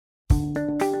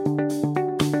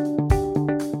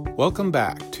Welcome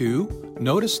back to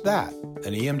Notice That,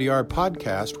 an EMDR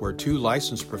podcast where two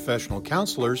licensed professional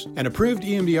counselors and approved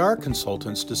EMDR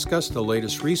consultants discuss the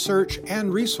latest research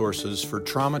and resources for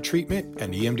trauma treatment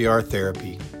and EMDR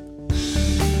therapy.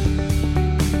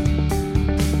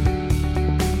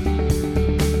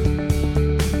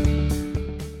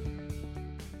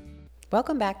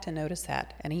 Welcome back to Notice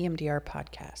That, an EMDR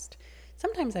podcast.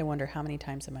 Sometimes I wonder how many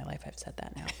times in my life I've said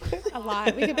that now. A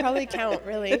lot. We could probably count,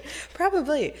 really.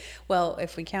 Probably. Well,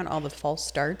 if we count all the false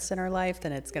starts in our life,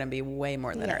 then it's going to be way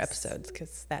more than our Yes. episodes,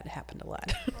 because that happened a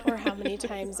lot. Or how many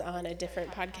times on a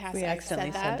different podcast We I've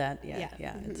accidentally said that. Yeah,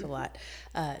 it's a lot.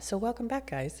 So welcome back,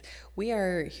 guys. We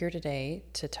are here today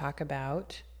to talk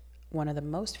about one of the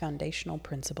most foundational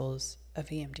principles of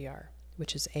EMDR,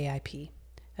 which is AIP.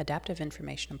 Adaptive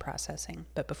Information and Processing.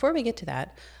 But before we get to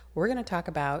that, we're going to talk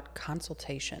about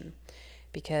consultation,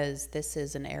 because this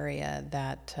is an area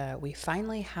that we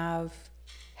finally have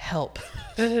help.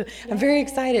 I'm very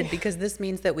excited because this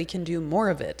means that we can do more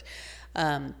of it.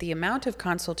 The amount of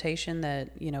consultation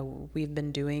that, we've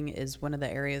been doing is one of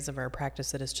the areas of our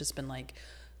practice that has just been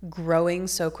growing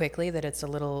so quickly that it's a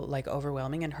little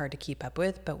overwhelming and hard to keep up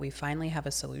with, but we finally have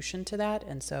a solution to that.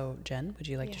 And so, Jen, would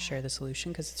you like to share the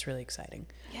solution? Because it's really exciting.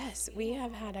 Yes, we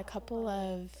have had a couple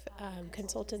of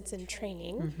consultants in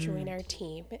training join our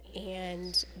team,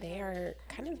 and they are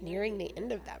kind of nearing the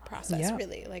end of that process,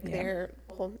 really. They're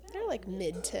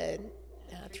mid to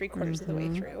 3/4 of the way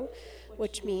through,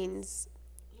 which means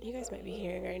you guys might be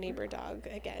hearing our neighbor dog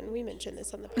again. We mentioned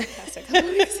this on the podcast a couple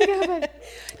weeks ago. But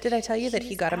did I tell you that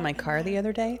he got in my car the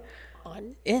other day?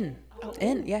 In.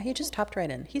 Yeah, he just hopped right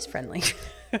in. He's friendly.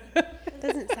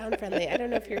 Doesn't sound friendly. I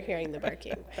don't know if you're hearing the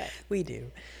barking, but we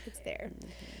do. It's there.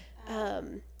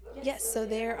 Yes, so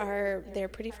they're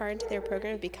pretty far into their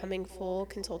program of becoming full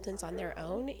consultants on their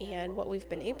own. And what we've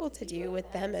been able to do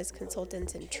with them as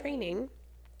consultants in training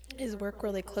is work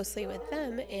really closely with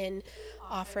them in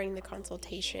offering the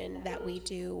consultation that we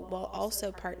do while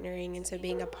also partnering, and so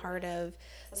being a part of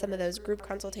some of those group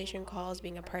consultation calls,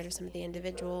 being a part of some of the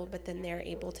individual, but then they're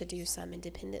able to do some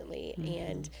independently.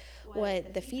 And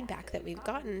what the feedback that we've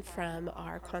gotten from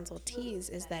our consultees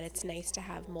is that it's nice to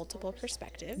have multiple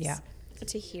perspectives. Yeah.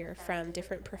 To hear from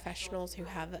different professionals who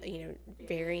have,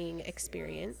 varying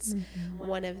experience.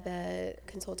 One of the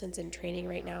consultants in training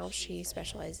right now, she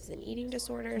specializes in eating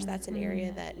disorders. That's an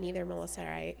area that neither Melissa or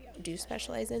I do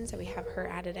specialize in, so we have her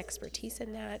added expertise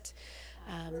in that.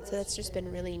 So that's just been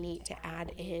really neat to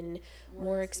add in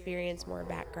more experience, more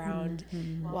background,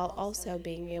 while also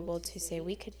being able to say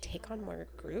we could take on more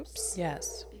groups.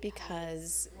 Yes.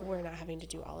 Because we're not having to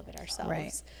do all of it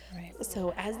ourselves. Right.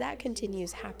 So as that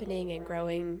continues happening and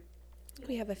growing,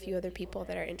 we have a few other people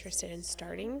that are interested in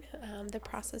starting the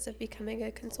process of becoming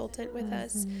a consultant with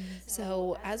us.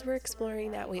 So as we're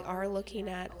exploring that, we are looking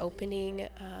at opening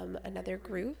another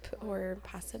group, or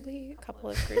possibly a couple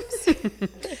of groups.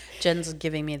 Jen's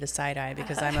giving me the side eye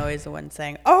because I'm always the one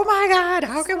saying, "Oh my God,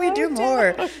 how can we do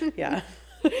more?" Yeah.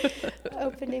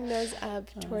 Opening those up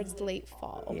towards late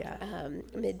fall,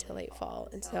 mid to late fall.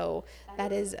 And so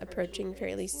that is approaching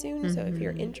fairly soon. So if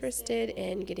you're interested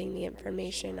in getting the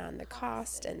information on the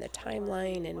cost and the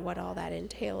timeline and what all that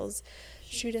entails,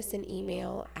 shoot us an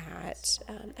email at,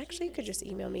 actually you could just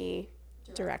email me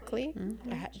directly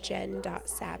at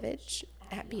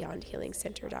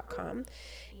jen.savage@beyondhealingcenter.com.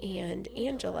 And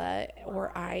Angela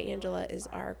is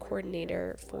our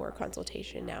coordinator for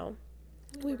consultation now.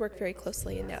 We work very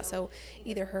closely in that. So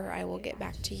either her or I will get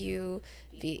back to you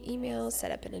via email, set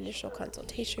up an initial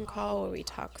consultation call where we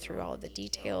talk through all of the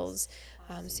details,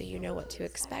 so you know what to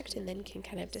expect, and then can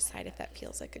kind of decide if that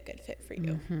feels like a good fit for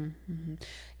you.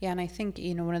 Yeah, and I think,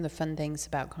 one of the fun things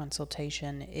about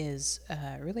consultation is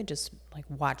really just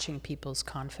watching people's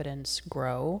confidence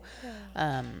grow.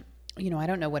 I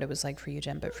don't know what it was like for you,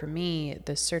 Jen, but for me,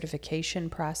 the certification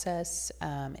process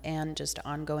and just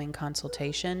ongoing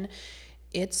consultation,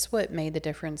 it's what made the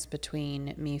difference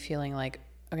between me feeling like,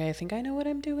 okay, I think I know what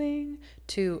I'm doing,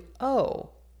 to, oh,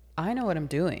 I know what I'm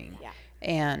doing. Yeah.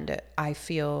 And I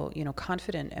feel,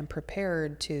 confident and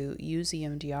prepared to use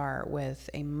EMDR with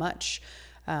a much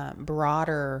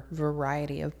broader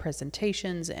variety of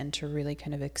presentations, and to really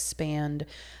kind of expand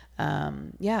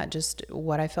just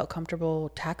what I felt comfortable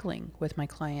tackling with my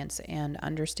clients, and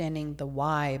understanding the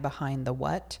why behind the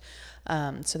what,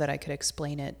 so that I could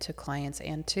explain it to clients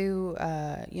and to,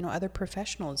 other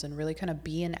professionals, and really kind of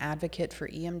be an advocate for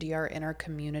EMDR in our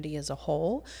community as a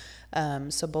whole.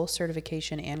 So both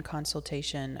certification and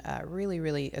consultation really,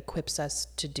 really equips us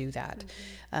to do that,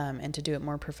 and to do it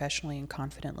more professionally and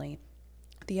confidently.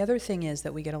 The other thing is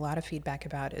that we get a lot of feedback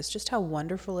about is just how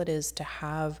wonderful it is to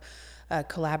have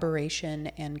collaboration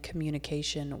and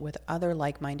communication with other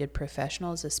like-minded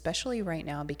professionals, especially right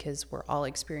now because we're all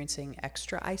experiencing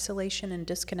extra isolation and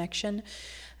disconnection.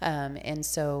 And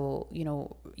so,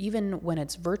 even when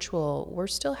it's virtual, we're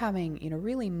still having,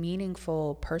 really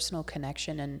meaningful personal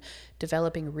connection and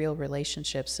developing real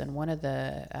relationships. And one of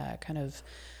the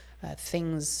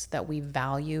things that we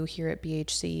value here at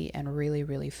BHC and really,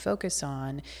 really focus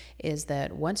on is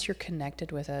that once you're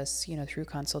connected with us, through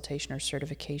consultation or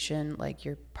certification, like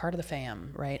you're part of the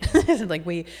fam, right? Like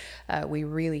we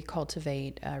really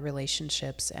cultivate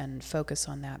relationships and focus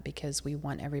on that because we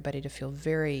want everybody to feel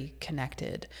very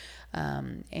connected,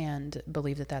 and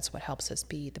believe that that's what helps us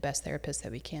be the best therapists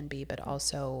that we can be, but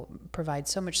also provide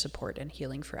so much support and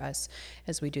healing for us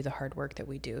as we do the hard work that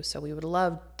we do. So we would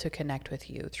love to connect with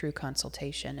you through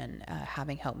consultation, and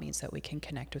having help means that we can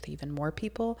connect with even more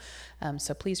people.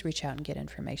 So please reach out and get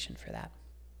information for that.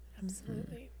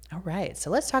 Absolutely. All right. So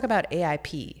let's talk about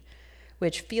AIP,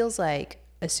 which feels like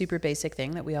a super basic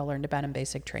thing that we all learned about in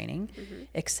basic training,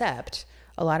 except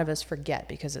a lot of us forget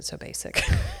because it's so basic.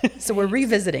 So we're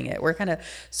revisiting it. We're kind of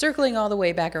circling all the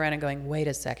way back around and going, wait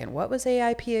a second, what was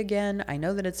AIP again? I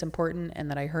know that it's important and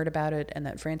that I heard about it and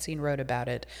that Francine wrote about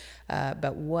it,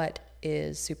 but what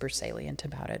is super salient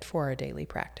about it for our daily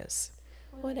practice?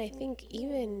 Well, and I think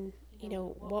even,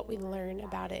 what we learn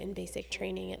about it in basic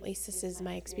training, at least this is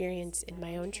my experience in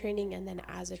my own training and then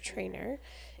as a trainer,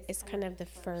 is kind of the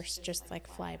first just like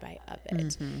flyby of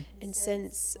it. And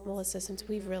since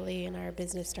we've really in our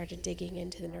business started digging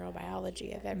into the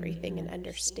neurobiology of everything and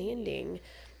understanding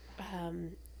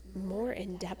more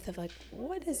in depth of like,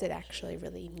 what does it actually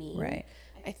really mean? Right.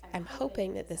 I'm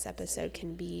hoping that this episode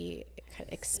can be kind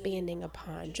of expanding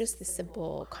upon just the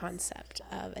simple concept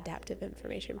of adaptive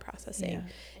information processing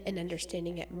and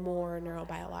understanding it more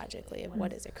neurobiologically of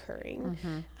what is occurring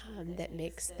that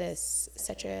makes this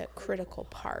such a critical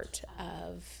part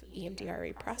of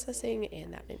EMDR reprocessing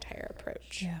and that entire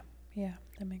approach. Yeah,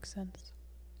 that makes sense.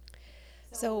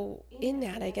 So in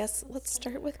that, I guess let's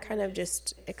start with kind of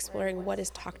just exploring what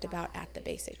is talked about at the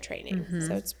basic training.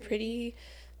 So it's pretty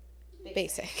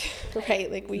basic,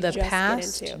 right? Like we the just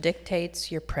past get into.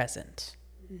 dictates your present.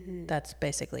 That's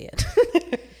basically it.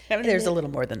 I mean, there's a little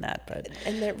more than that, but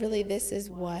and that really this is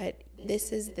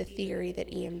the theory that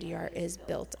EMDR is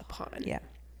built upon. Yeah.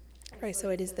 Right. So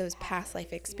it is those past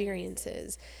life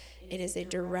experiences. It is a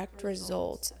direct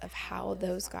result of how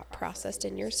those got processed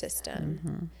in your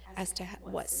system as to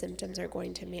what symptoms are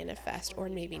going to manifest or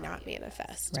maybe not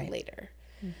manifest later.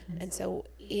 And so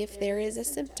if there is a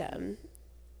symptom,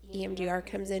 EMDR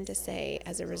comes in to say,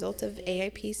 as a result of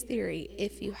AIP's theory,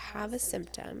 if you have a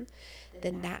symptom,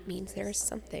 then that means there is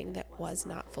something that was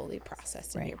not fully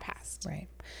processed in your past. Right.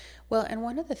 Well, and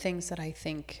one of the things that I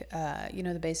think,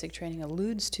 the basic training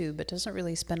alludes to, but doesn't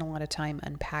really spend a lot of time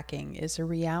unpacking, is the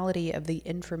reality of the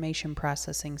information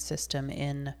processing system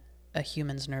in a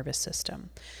human's nervous system.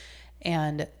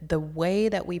 And the way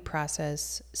that we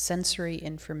process sensory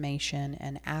information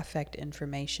and affect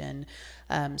information,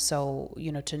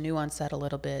 to nuance that a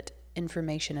little bit,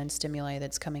 information and stimuli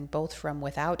that's coming both from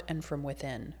without and from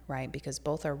within, right? Because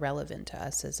both are relevant to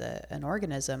us as an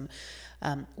organism.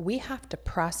 We have to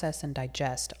process and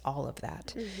digest all of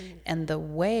that. And the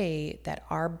way that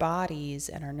our bodies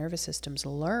and our nervous systems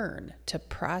learn to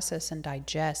process and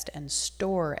digest and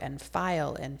store and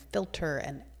file and filter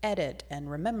and edit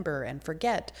and remember and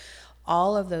forget,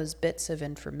 all of those bits of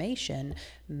information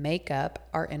make up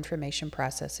our information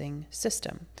processing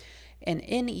system. And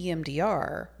in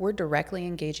EMDR, we're directly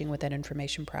engaging with that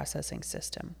information processing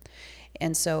system.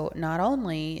 And so not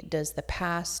only does the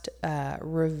past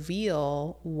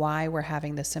reveal why we're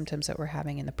having the symptoms that we're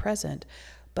having in the present,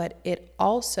 but it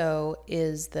also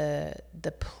is the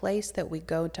place that we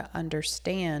go to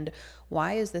understand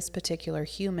why is this particular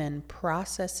human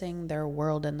processing their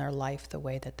world and their life the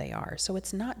way that they are. So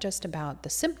it's not just about the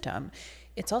symptom,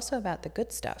 it's also about the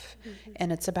good stuff.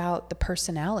 And it's about the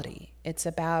personality. It's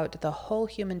about the whole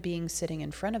human being sitting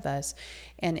in front of us.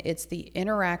 And it's the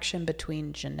interaction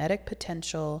between genetic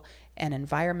potential and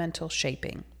environmental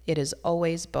shaping. It is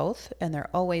always both, and they're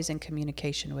always in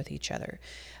communication with each other.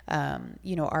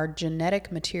 Our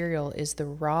genetic material is the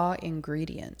raw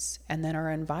ingredients, and then our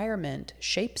environment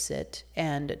shapes it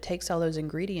and takes all those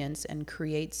ingredients and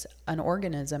creates an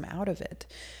organism out of it.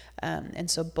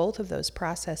 And so both of those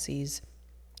processes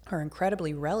are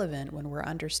incredibly relevant when we're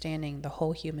understanding the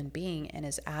whole human being, and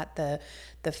is at the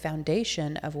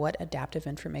foundation of what adaptive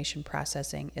information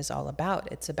processing is all about.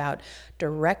 It's about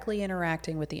directly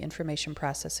interacting with the information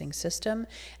processing system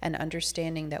and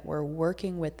understanding that we're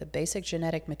working with the basic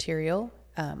genetic material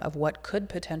of what could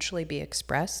potentially be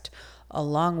expressed,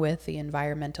 along with the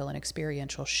environmental and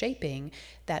experiential shaping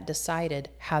that decided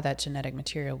how that genetic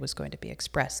material was going to be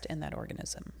expressed in that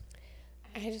organism.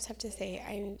 I just have to say,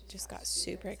 I just got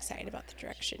super excited about the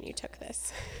direction you took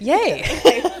this. Yay!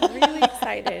 I'm really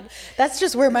excited. That's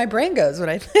just where my brain goes when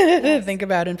I think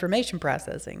about information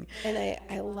processing. And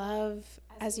I love,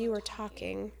 as you were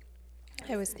talking,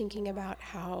 I was thinking about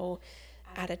how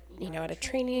at a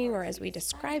training, or as we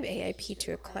describe AIP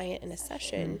to a client in a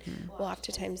session, we'll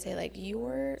oftentimes say, like,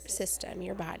 your system,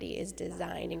 your body is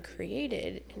designed and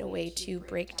created in a way to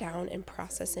break down and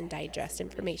process and digest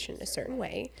information in a certain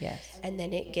way. Yes. And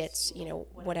then it gets,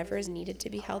 whatever is needed to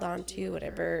be held on to,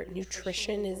 whatever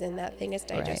nutrition is in that thing is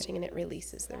digesting, and it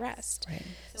releases the rest. Right.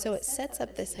 So it sets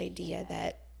up this idea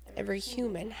that every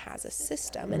human has a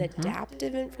system, an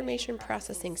adaptive information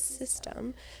processing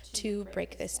system to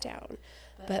break this down.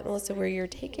 But Melissa, where you're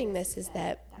taking this is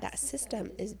that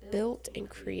system is built and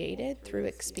created through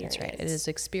experience. That's right. It is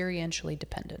experientially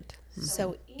dependent.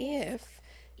 So if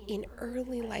in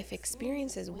early life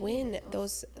experiences, when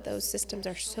those systems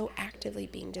are so actively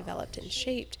being developed and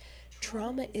shaped,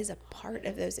 trauma is a part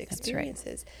of those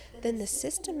experiences, then the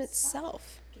system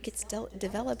itself gets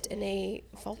developed in a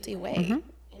faulty way,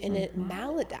 in a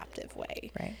maladaptive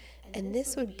way. Right. And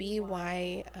this would be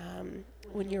why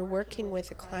when you're working with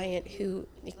a client who,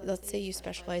 let's say you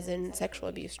specialize in sexual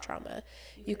abuse trauma,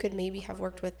 you could maybe have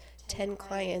worked with 10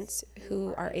 clients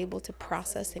who are able to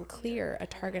process and clear a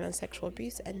target on sexual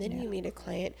abuse. And then you meet a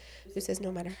client who says, no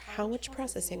matter how much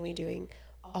processing we're doing,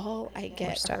 all I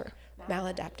get are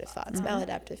maladaptive thoughts,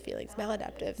 maladaptive feelings,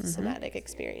 maladaptive somatic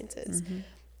experiences.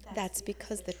 That's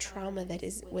because the trauma that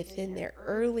is within their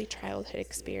early childhood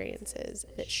experiences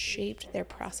that shaped their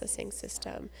processing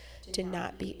system to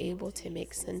not be able to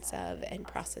make sense of and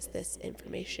process this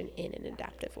information in an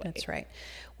adaptive way. That's right.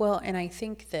 Well, and I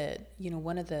think that,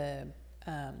 one of the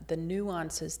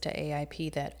nuances to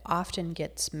AIP that often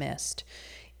gets missed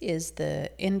is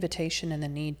the invitation and the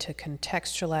need to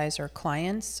contextualize our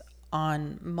clients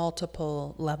on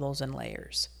multiple levels and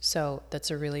layers. So that's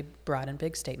a really broad and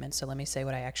big statement. So let me say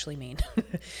what I actually mean.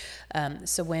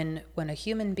 So when a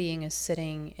human being is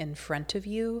sitting in front of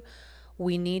you,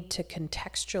 we need to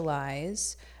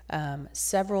contextualize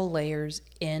several layers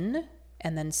in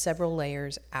and then several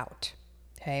layers out.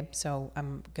 Okay, so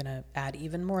I'm going to add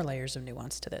even more layers of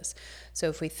nuance to this. So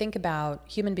if we think about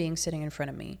human beings sitting in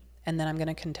front of me, and then I'm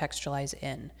going to contextualize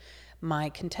in.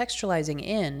 My contextualizing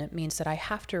in means that I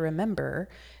have to remember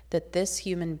that this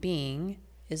human being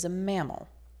is a mammal,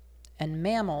 and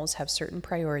mammals have certain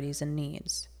priorities and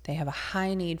needs. They have a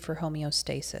high need for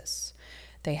homeostasis.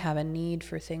 They have a need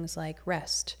for things like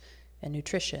rest and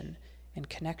nutrition and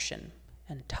connection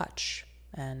and touch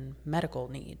and medical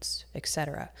needs,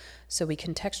 etc. So we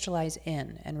contextualize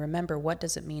in and remember, what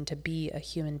does it mean to be a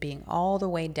human being, all the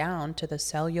way down to the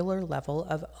cellular level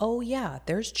of, oh yeah,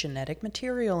 there's genetic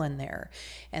material in there.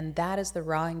 And that is the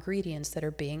raw ingredients that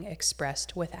are being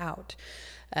expressed without.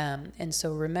 And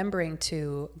so remembering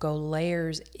to go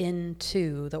layers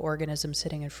into the organism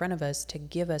sitting in front of us to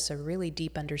give us a really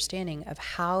deep understanding of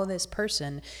how this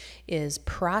person is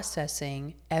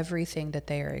processing everything that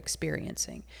they are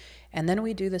experiencing. And then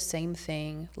we do the same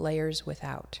thing, layers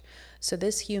without. So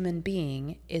this human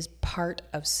being is part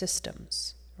of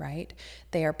systems, right?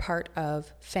 They are part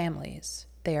of families.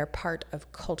 They are part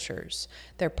of cultures.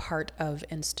 They're part of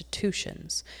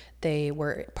institutions. They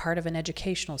were part of an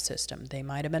educational system. They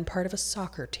might have been part of a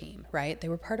soccer team, right? They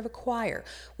were part of a choir.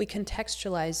 We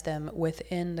contextualize them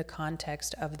within the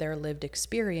context of their lived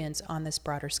experience on this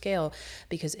broader scale,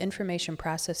 because information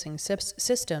processing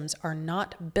systems are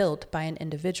not built by an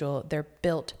individual. They're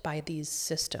built by these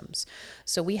systems.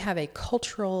 So we have a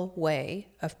cultural way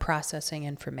of processing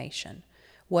information.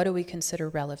 What do we consider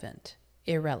relevant?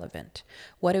 Irrelevant?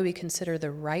 What do we consider the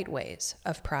right ways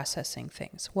of processing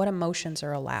things? What emotions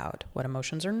are allowed? What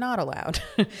emotions are not allowed?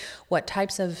 What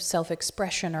types of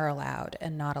self-expression are allowed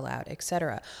and not allowed,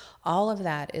 etc. All of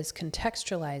that is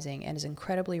contextualizing and is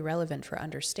incredibly relevant for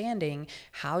understanding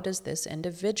how does this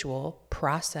individual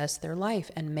process their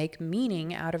life and make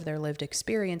meaning out of their lived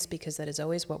experience, because that is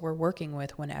always what we're working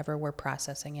with whenever we're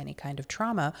processing any kind of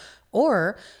trauma,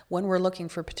 or when we're looking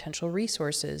for potential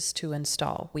resources to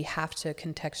install. We have to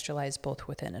contextualize both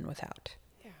within and without.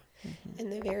 Yeah.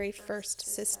 And the very first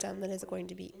system that is going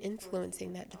to be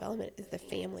influencing that development is the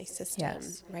family system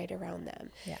right around them.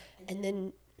 Yeah. And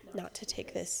then, not to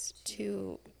take this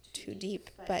too deep,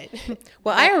 but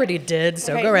well, I already did,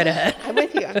 so go right ahead. I'm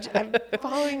with you. I'm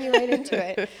following you right into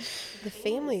it. The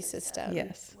family system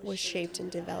was shaped and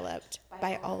developed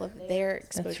by all of their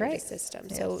exposure to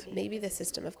systems. So maybe the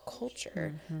system of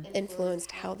culture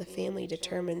influenced how the family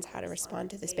determines how to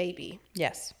respond to this baby.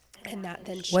 Yes. And that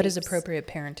then shapes what is appropriate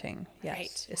parenting? Yes.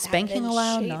 Right. Is spanking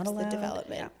allowed, not allowed? The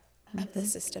development of the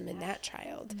system in that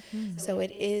child. So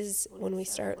it is when we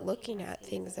start looking at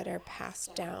things that are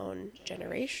passed down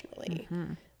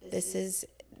generationally, this is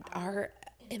our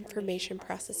information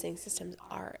processing systems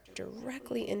are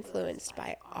directly influenced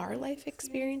by our life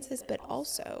experiences, but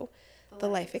also the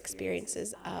life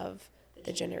experiences of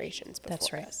the generations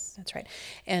before us. That's right.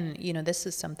 And, this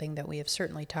is something that we have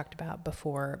certainly talked about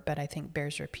before, but I think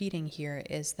bears repeating here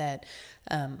is that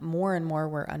more and more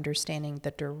we're understanding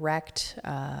the direct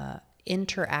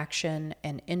interaction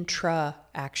and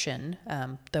intra-action,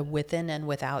 the within and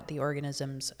without the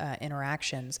organism's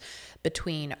interactions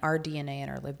between our DNA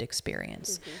and our lived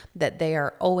experience, that they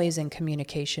are always in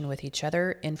communication with each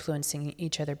other, influencing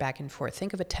each other back and forth.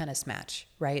 Think of a tennis match,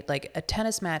 right? Like a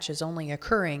tennis match is only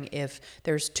occurring if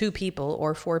there's 2 people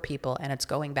or 4 people and it's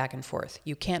going back and forth.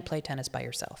 You can't play tennis by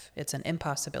yourself. It's an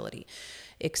impossibility.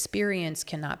 Experience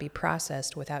cannot be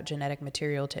processed without genetic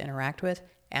material to interact with,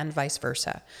 and vice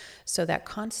versa. So that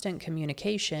constant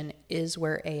communication is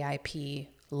where AIP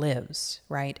lives,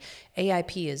 right?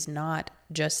 AIP is not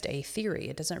just a theory.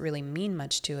 It doesn't really mean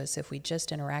much to us if we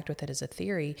just interact with it as a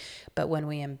theory, but when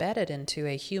we embed it into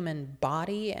a human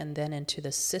body and then into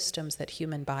the systems that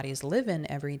human bodies live in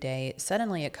every day,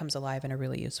 suddenly it comes alive in a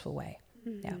really useful way.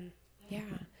 Yeah.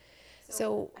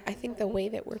 So I think the way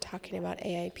that we're talking about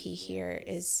AIP here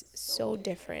is so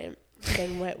different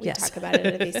than what we talk about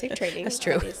in a basic training. That's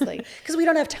true. Because we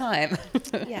don't have time.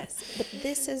 Yes. But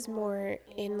this is more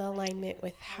in alignment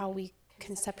with how we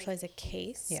conceptualize a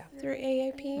case through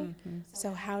AIP.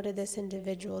 So how did this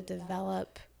individual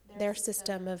develop their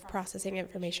system of processing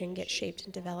information, get shaped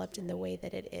and developed in the way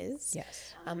that it is?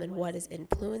 Yes. And what is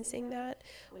influencing that?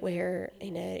 Where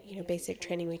in a basic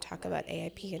training we talk about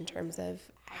AIP in terms of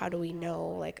how do we know,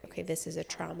 like, okay, this is a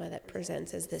trauma that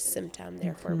presents as this symptom,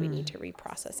 therefore we need to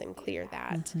reprocess and clear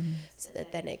that so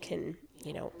that then it can,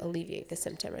 alleviate the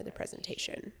symptom or the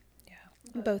presentation.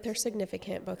 Yeah. Both are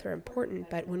significant, both are important,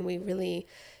 but when we really,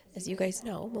 as you guys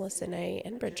know, Melissa and I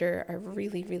and Bridger are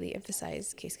really, really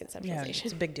emphasize case conceptualization. Yeah,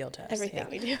 it's a big deal to us. Everything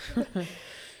we do.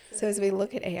 So as we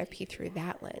look at AIP through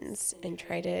that lens and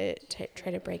try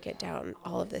to break it down,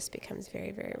 all of this becomes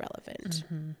very, very relevant.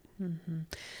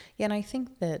 Yeah, and I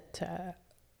think that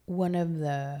one of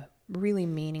the really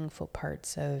meaningful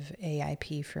parts of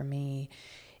AIP for me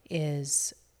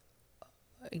is,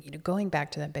 going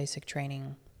back to that basic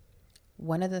training.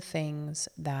 One of the things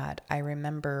that I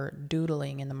remember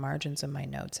doodling in the margins of my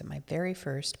notes at my very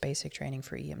first basic training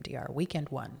for EMDR, weekend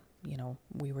 1,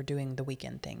 we were doing the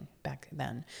weekend thing back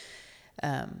then.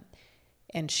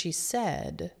 And she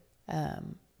said,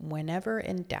 whenever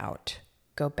in doubt,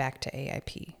 go back to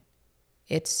AIP.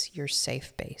 It's your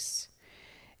safe base.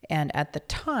 And at the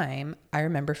time, I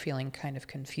remember feeling kind of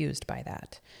confused by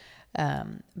that.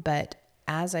 But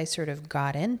as I sort of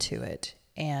got into it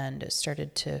and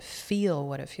started to feel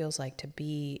what it feels like to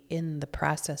be in the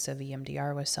process of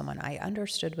EMDR with someone, I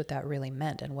understood what that really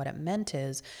meant. And what it meant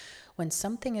is when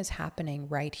something is happening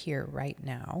right here, right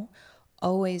now,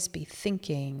 always be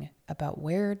thinking about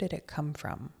where did it come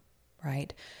from,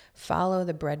 right? Follow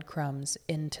the breadcrumbs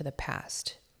into the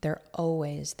past. They're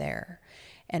always there.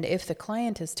 And if the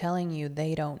client is telling you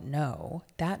they don't know,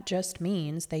 that just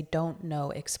means they don't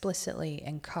know explicitly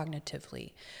and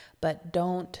cognitively. But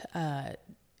don't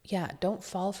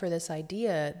fall for this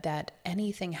idea that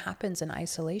anything happens in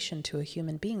isolation to a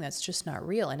human being. That's just not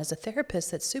real. And as a therapist,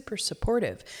 that's super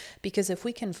supportive, because if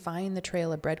we can find the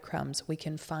trail of breadcrumbs, we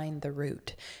can find the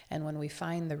root. And when we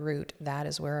find the root, that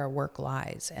is where our work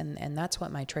lies. And that's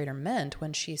what my trainer meant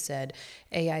when she said,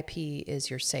 AIP is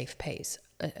your safe base.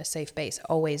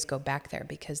 Always go back there,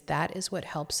 because that is what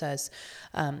helps us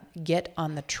get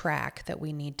on the track that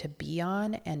we need to be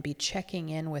on and be checking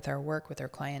in with our work with our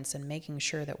clients and making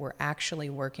sure that we're actually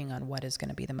working on what is going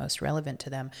to be the most relevant to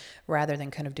them, rather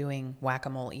than kind of doing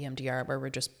whack-a-mole EMDR where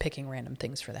we're just picking random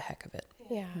things for the heck of it.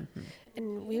 Yeah.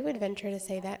 And we would venture to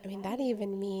say that, that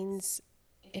even means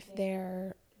if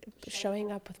they're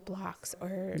showing up with blocks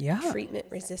or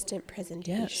treatment-resistant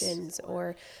presentations,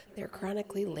 or they're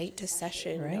chronically late to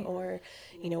session, or,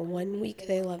 1 week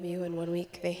they love you and 1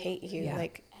 week they hate you.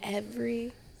 Like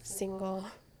every single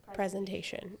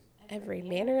presentation every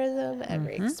mannerism,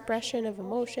 every expression of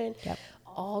emotion, Yep.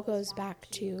 all goes back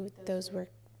to those were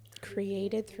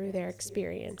created through their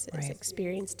experiences, Right.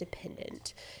 experience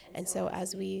dependent. And so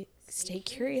as we stay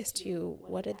curious to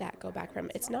what did that go back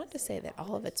from, it's not to say that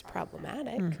all of it's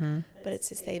problematic, but it's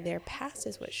to say their past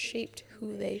is what shaped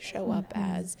who they show up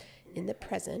as in the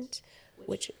present,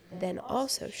 which then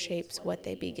also shapes what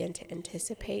they begin to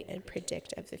anticipate and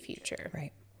predict of the future.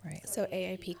 Right. Right. So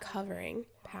AIP covering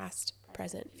past,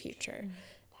 present, future.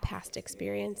 Past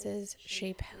experiences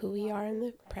shape who we are in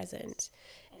the present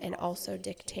and also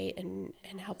dictate and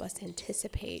help us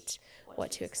anticipate what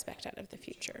to expect out of the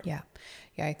future. Yeah.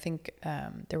 Yeah, I think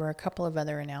there were a couple of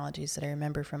other analogies that I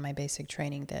remember from my basic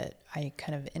training that I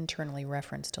kind of internally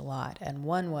referenced a lot. And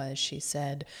one was, she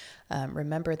said,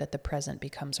 remember that the present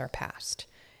becomes our past.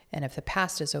 And if the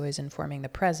past is always informing the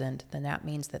present, then that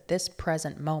means that this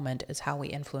present moment is how we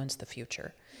influence the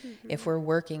future. If we're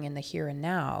working in the here and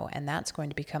now, and that's going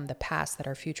to become the past that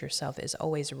our future self is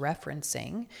always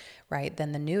referencing, right,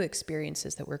 then the new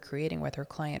experiences that we're creating with our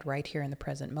client right here in the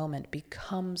present moment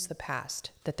becomes the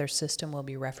past that their system will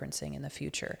be referencing in the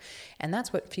future. And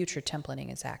that's what future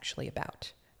templating is actually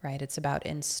about. Right? It's about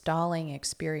installing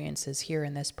experiences here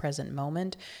in this present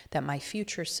moment that my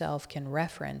future self can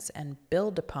reference and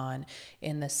build upon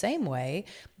in the same way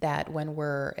that when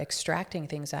we're extracting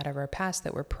things out of our past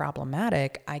that were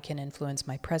problematic, I can influence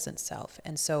my present self.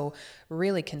 And so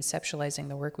really conceptualizing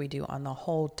the work we do on the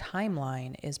whole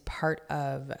timeline is part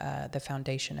of the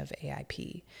foundation of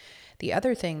AIP. The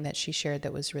other thing that she shared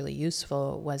that was really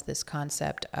useful was this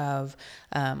concept of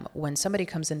when somebody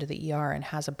comes into the ER and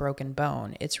has a broken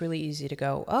bone, it's really easy to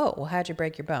go, oh, well, how'd you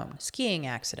break your bone? Skiing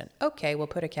accident. Okay, we'll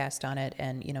put a cast on it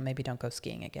and, maybe don't go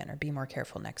skiing again or be more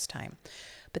careful next time.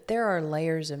 But there are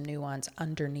layers of nuance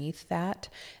underneath that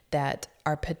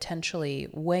are potentially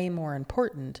way more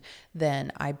important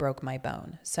than I broke my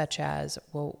bone, such as,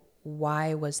 well,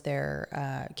 why was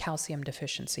there calcium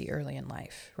deficiency early in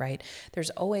life, right? There's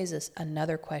always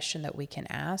another question that we can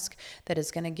ask that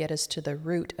is going to get us to the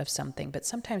root of something. But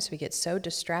sometimes we get so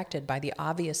distracted by the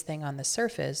obvious thing on the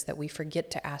surface that we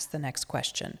forget to ask the next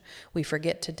question. We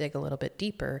forget to dig a little bit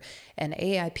deeper. And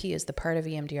AIP is the part of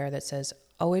EMDR that says,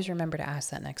 always remember to ask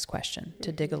that next question,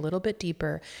 to dig a little bit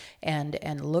deeper and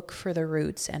look for the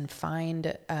roots and find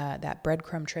that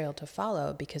breadcrumb trail to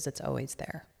follow, because it's always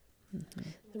there. Mm-hmm.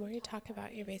 The more you talk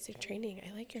about your basic training,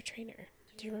 I like your trainer.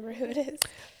 Do you remember who it is?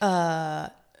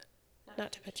 Not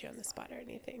to put you on the spot or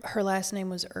anything. Her last name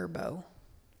was Urbo.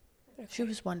 Okay. She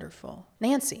was wonderful.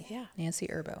 Nancy. Yeah.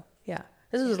 Nancy Urbo. Yeah.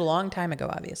 This was a long time ago,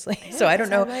 obviously. So I don't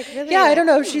know. Really I don't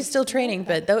know if she's still training,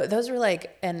 but those were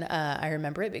and I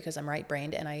remember it because I'm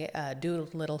right-brained and I do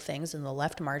little things in the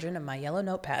left margin of my yellow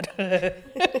notepad.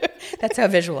 That's how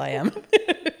visual I am.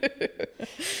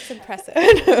 It's impressive.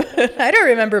 I don't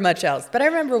remember much else, but I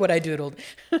remember what I doodled.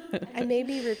 I may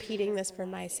be repeating this for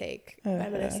my sake, but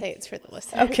I'm going to say it's for the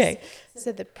listeners. Okay.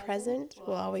 So the present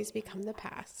will always become the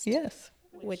past. Yes.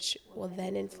 Which will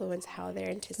then influence how they're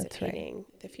anticipating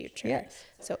the future. Yes.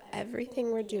 So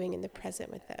everything we're doing in the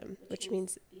present with them, which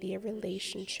means the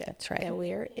relationship that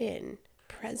we're in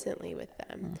presently with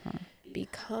them,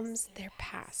 becomes their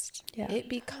past. Yeah. It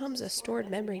becomes a stored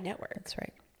memory network. That's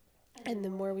right. And the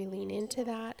more we lean into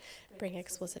that, bring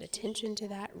explicit attention to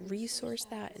that, resource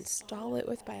that, install it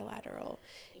with bilateral,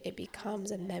 it becomes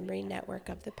a memory network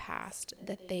of the past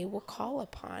that they will call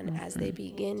upon as they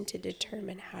begin to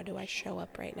determine, how do I show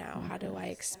up right now? How do I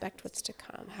expect what's to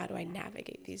come? How do I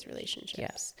navigate these relationships?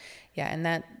 Yes. Yeah, and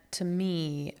that, to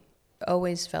me,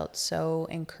 always felt so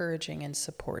encouraging and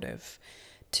supportive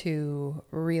to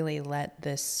really let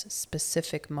this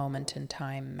specific moment in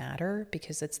time matter,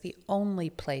 because it's the only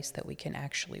place that we can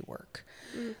actually work.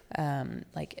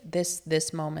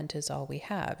 This moment is all we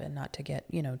have, and not to get,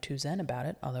 too zen about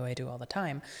it, although I do all the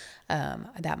time.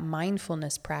 That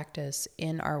mindfulness practice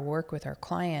in our work with our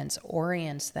clients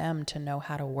orients them to know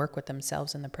how to work with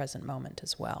themselves in the present moment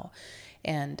as well.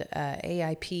 And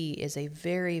AIP is a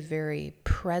very, very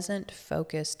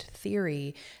present-focused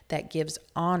theory that gives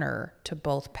honor to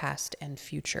both past and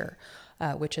future,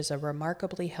 which is a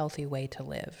remarkably healthy way to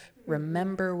live.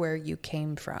 Remember where you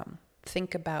came from.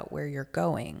 Think about where you're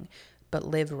going, but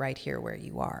live right here where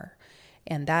you are.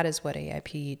 And that is what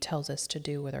AIP tells us to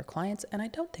do with our clients, and I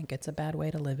don't think it's a bad way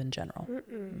to live in general.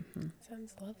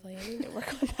 Sounds lovely. I need to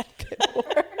work on that a bit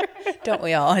more. Don't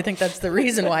we all? I think that's the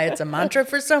reason why it's a mantra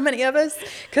for so many of us,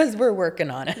 because we're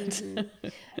working on it.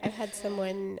 I've had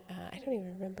someone, I don't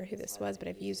even remember who this was, but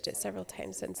I've used it several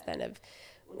times since then, of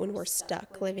when we're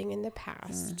stuck living in the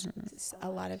past, a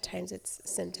lot of times it's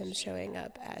symptoms showing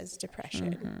up as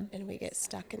depression, and we get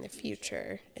stuck in the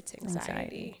future, it's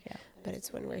anxiety. Yeah. But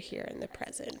it's when we're here in the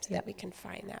present that we can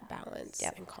find that balance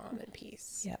and calm and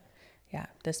peace. Yep. Yeah.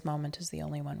 This moment is the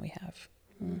only one we have.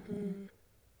 Man,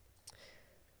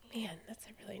 that's a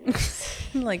really nice.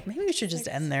 Like, maybe we should just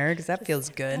end there because that feels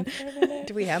good.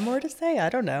 Do we have more to say? I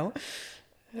don't know.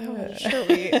 Oh, I'm sure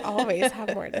we always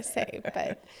have more to say,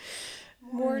 but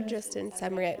more just in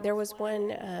summary. There was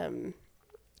one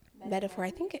metaphor,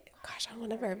 I think, on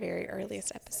one of our very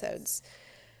earliest episodes,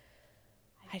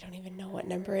 I don't even know what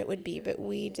number it would be, but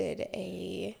we did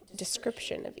a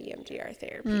description of EMDR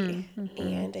therapy.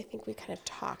 And I think we kind of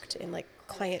talked in like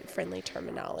client-friendly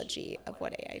terminology of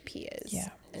what AIP is. Yeah.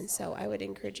 And so I would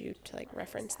encourage you to like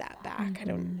reference that back.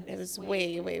 It was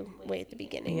way at the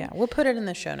beginning. Yeah, we'll put it in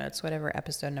the show notes, whatever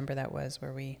episode number that was,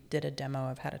 where we did a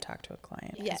demo of how to talk to a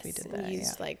client. Yes, we did and that.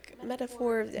 used like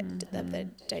metaphor of the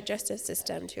digestive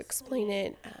system to explain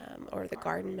it, or the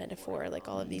garden metaphor, like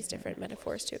all of these different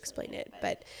metaphors to explain it.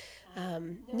 But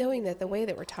knowing that the way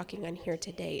that we're talking on here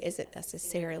today isn't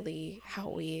necessarily how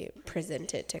we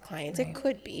present it to clients. Right. It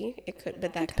could,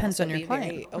 but that depends can also on your be client.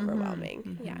 very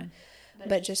overwhelming. Yeah.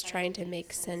 But just trying to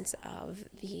make sense of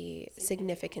the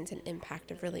significance and impact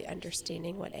of really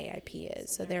understanding what AIP is.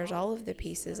 So there's all of the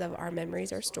pieces of our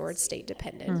memories are stored state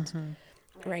dependent,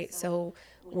 right? So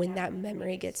when that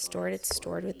memory gets stored, it's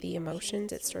stored with the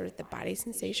emotions, it's stored with the body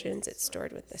sensations, it's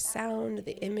stored with the sound,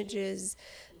 the images,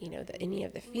 any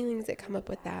of the feelings that come up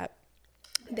with that.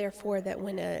 Therefore, that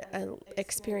when a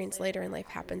experience later in life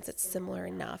happens that's similar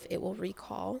enough, it will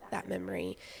recall that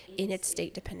memory in its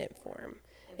state dependent form.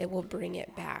 It will bring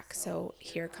it back. So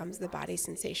here comes the body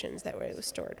sensations that it was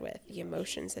stored with, the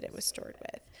emotions that it was stored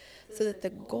with. So that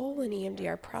the goal in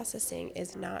EMDR processing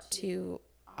is not to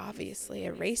obviously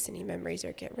erase any memories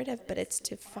or get rid of, but it's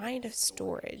to find a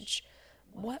storage.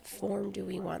 What form do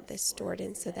we want this stored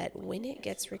in so that when it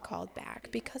gets recalled back,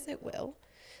 because it will,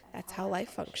 that's how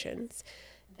life functions,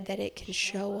 that it can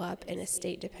show up in a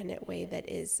state-dependent way that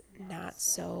is not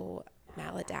so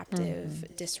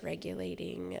maladaptive,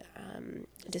 dysregulating,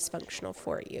 dysfunctional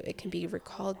for you. It can be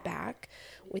recalled back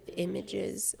with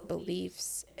images,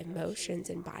 beliefs, emotions,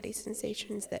 and body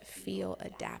sensations that feel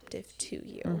adaptive to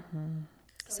you.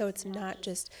 So it's not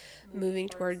just moving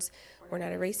towards, we're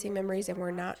not erasing memories, and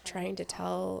we're not trying to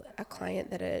tell a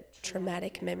client that a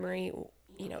traumatic memory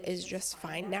is just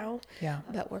fine now. Yeah.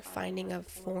 But we're finding a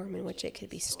form in which it could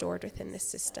be stored within the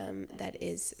system that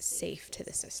is safe to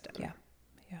the system. Yeah.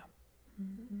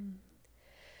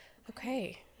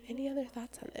 Okay. Any other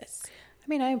thoughts on this? I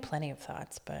mean, I have plenty of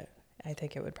thoughts, but I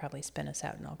think it would probably spin us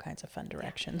out in all kinds of fun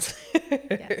directions.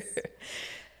 Yes.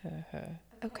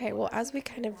 Okay. Well, as we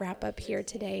kind of wrap up here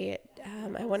today,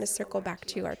 I want to circle back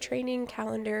to our training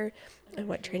calendar and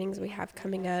what trainings we have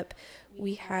coming up.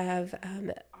 We have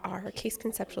our case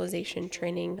conceptualization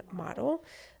training model,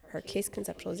 our case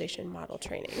conceptualization model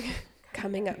training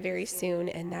coming up very soon,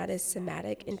 and that is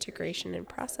somatic integration and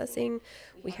processing.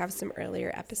 We have some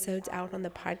earlier episodes out on the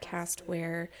podcast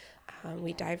where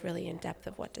we dive really in depth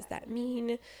of what does that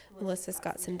mean. Melissa's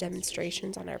got some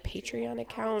demonstrations on our Patreon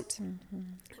account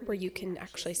where you can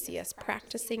actually see us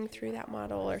practicing through that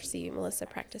model or see Melissa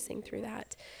practicing through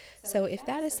that. So if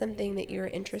that is something that you're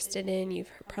interested in, you've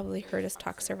probably heard us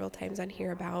talk several times on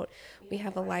here about, we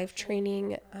have a live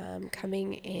training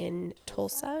coming in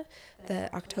Tulsa,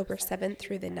 the October 7th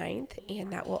through the 9th,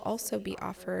 and that will also be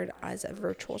offered as a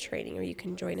virtual training, or you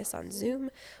can join us on Zoom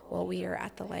while we are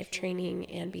at the live training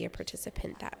and be a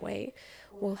participant that way.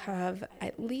 We'll have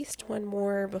at least one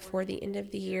more before the end of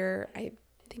the year. I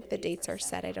think the dates are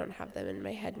set. I don't have them in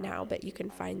my head now, but you can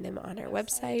find them on our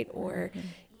website or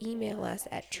email us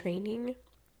at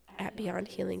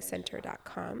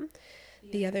training@beyondhealingcenter.com.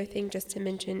 The other thing just to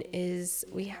mention is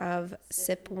we have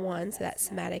SIP1, so that's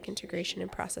Somatic Integration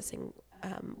and Processing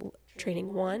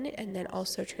Training 1, and then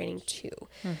also Training 2.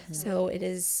 So it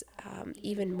is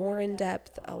even more in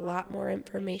depth, a lot more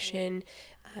information,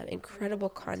 incredible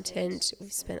content.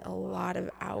 We've spent a lot of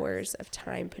hours of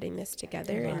time putting this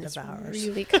together, and it's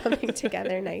really coming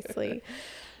together nicely.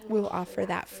 We'll offer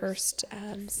that first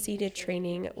seated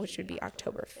training, which would be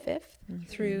October 5th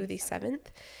through the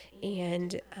 7th.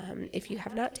 And if you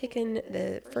have not taken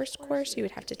the first course, you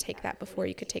would have to take that before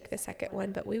you could take the second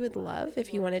one. But we would love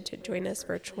if you wanted to join us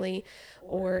virtually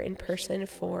or in person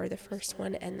for the first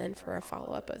one and then for a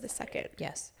follow-up of the second.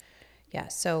 Yes. Yeah.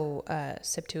 So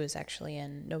SIP2 is actually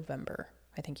in November.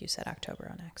 I think you said October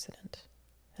on accident.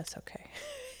 That's okay.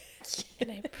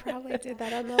 And I probably did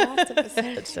that on the last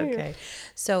episode. That's okay.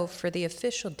 So for the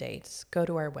official dates, go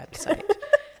to our website.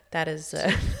 That is,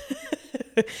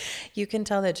 you can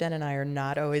tell that Jen and I are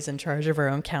not always in charge of our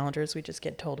own calendars. We just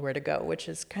get told where to go, which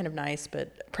is kind of nice,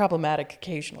 but problematic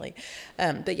occasionally.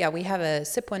 But yeah, we have a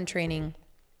SIP1 training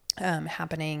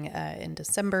happening in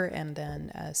December, and then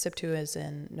SIP2 is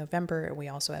in November, and we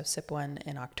also have SIP1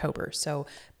 in October. So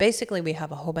basically we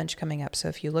have a whole bunch coming up. So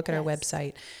if you look at our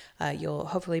website, you'll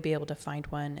hopefully be able to find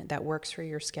one that works for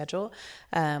your schedule.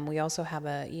 We also have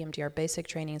a EMDR basic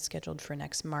training scheduled for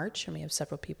next March, and we have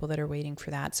several people that are waiting for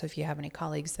that. So if you have any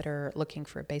colleagues that are looking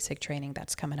for a basic training,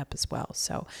 that's coming up as well.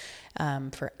 So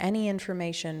for any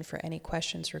information, for any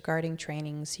questions regarding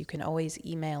trainings, you can always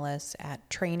email us at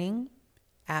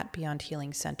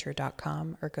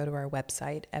training@beyondhealingcenter.com or go to our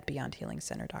website at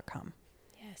beyondhealingcenter.com.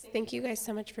 Yes. Thank you guys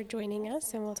so much for joining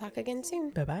us, and we'll talk again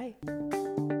soon. Bye-bye.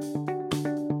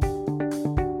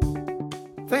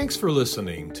 Thanks for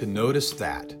listening to Notice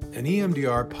That, an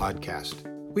EMDR podcast.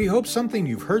 We hope something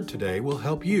you've heard today will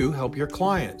help you help your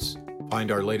clients.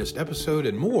 Find our latest episode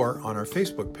and more on our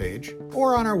Facebook page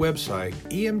or on our website,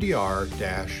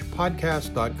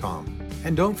 emdr-podcast.com.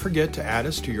 And don't forget to add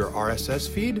us to your RSS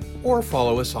feed or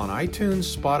follow us on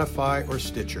iTunes, Spotify, or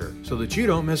Stitcher so that you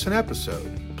don't miss an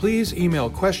episode. Please email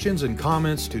questions and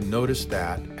comments to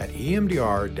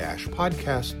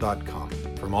noticethat@emdr-podcast.com.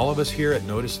 From all of us here at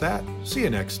Notice That, see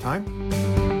you next time.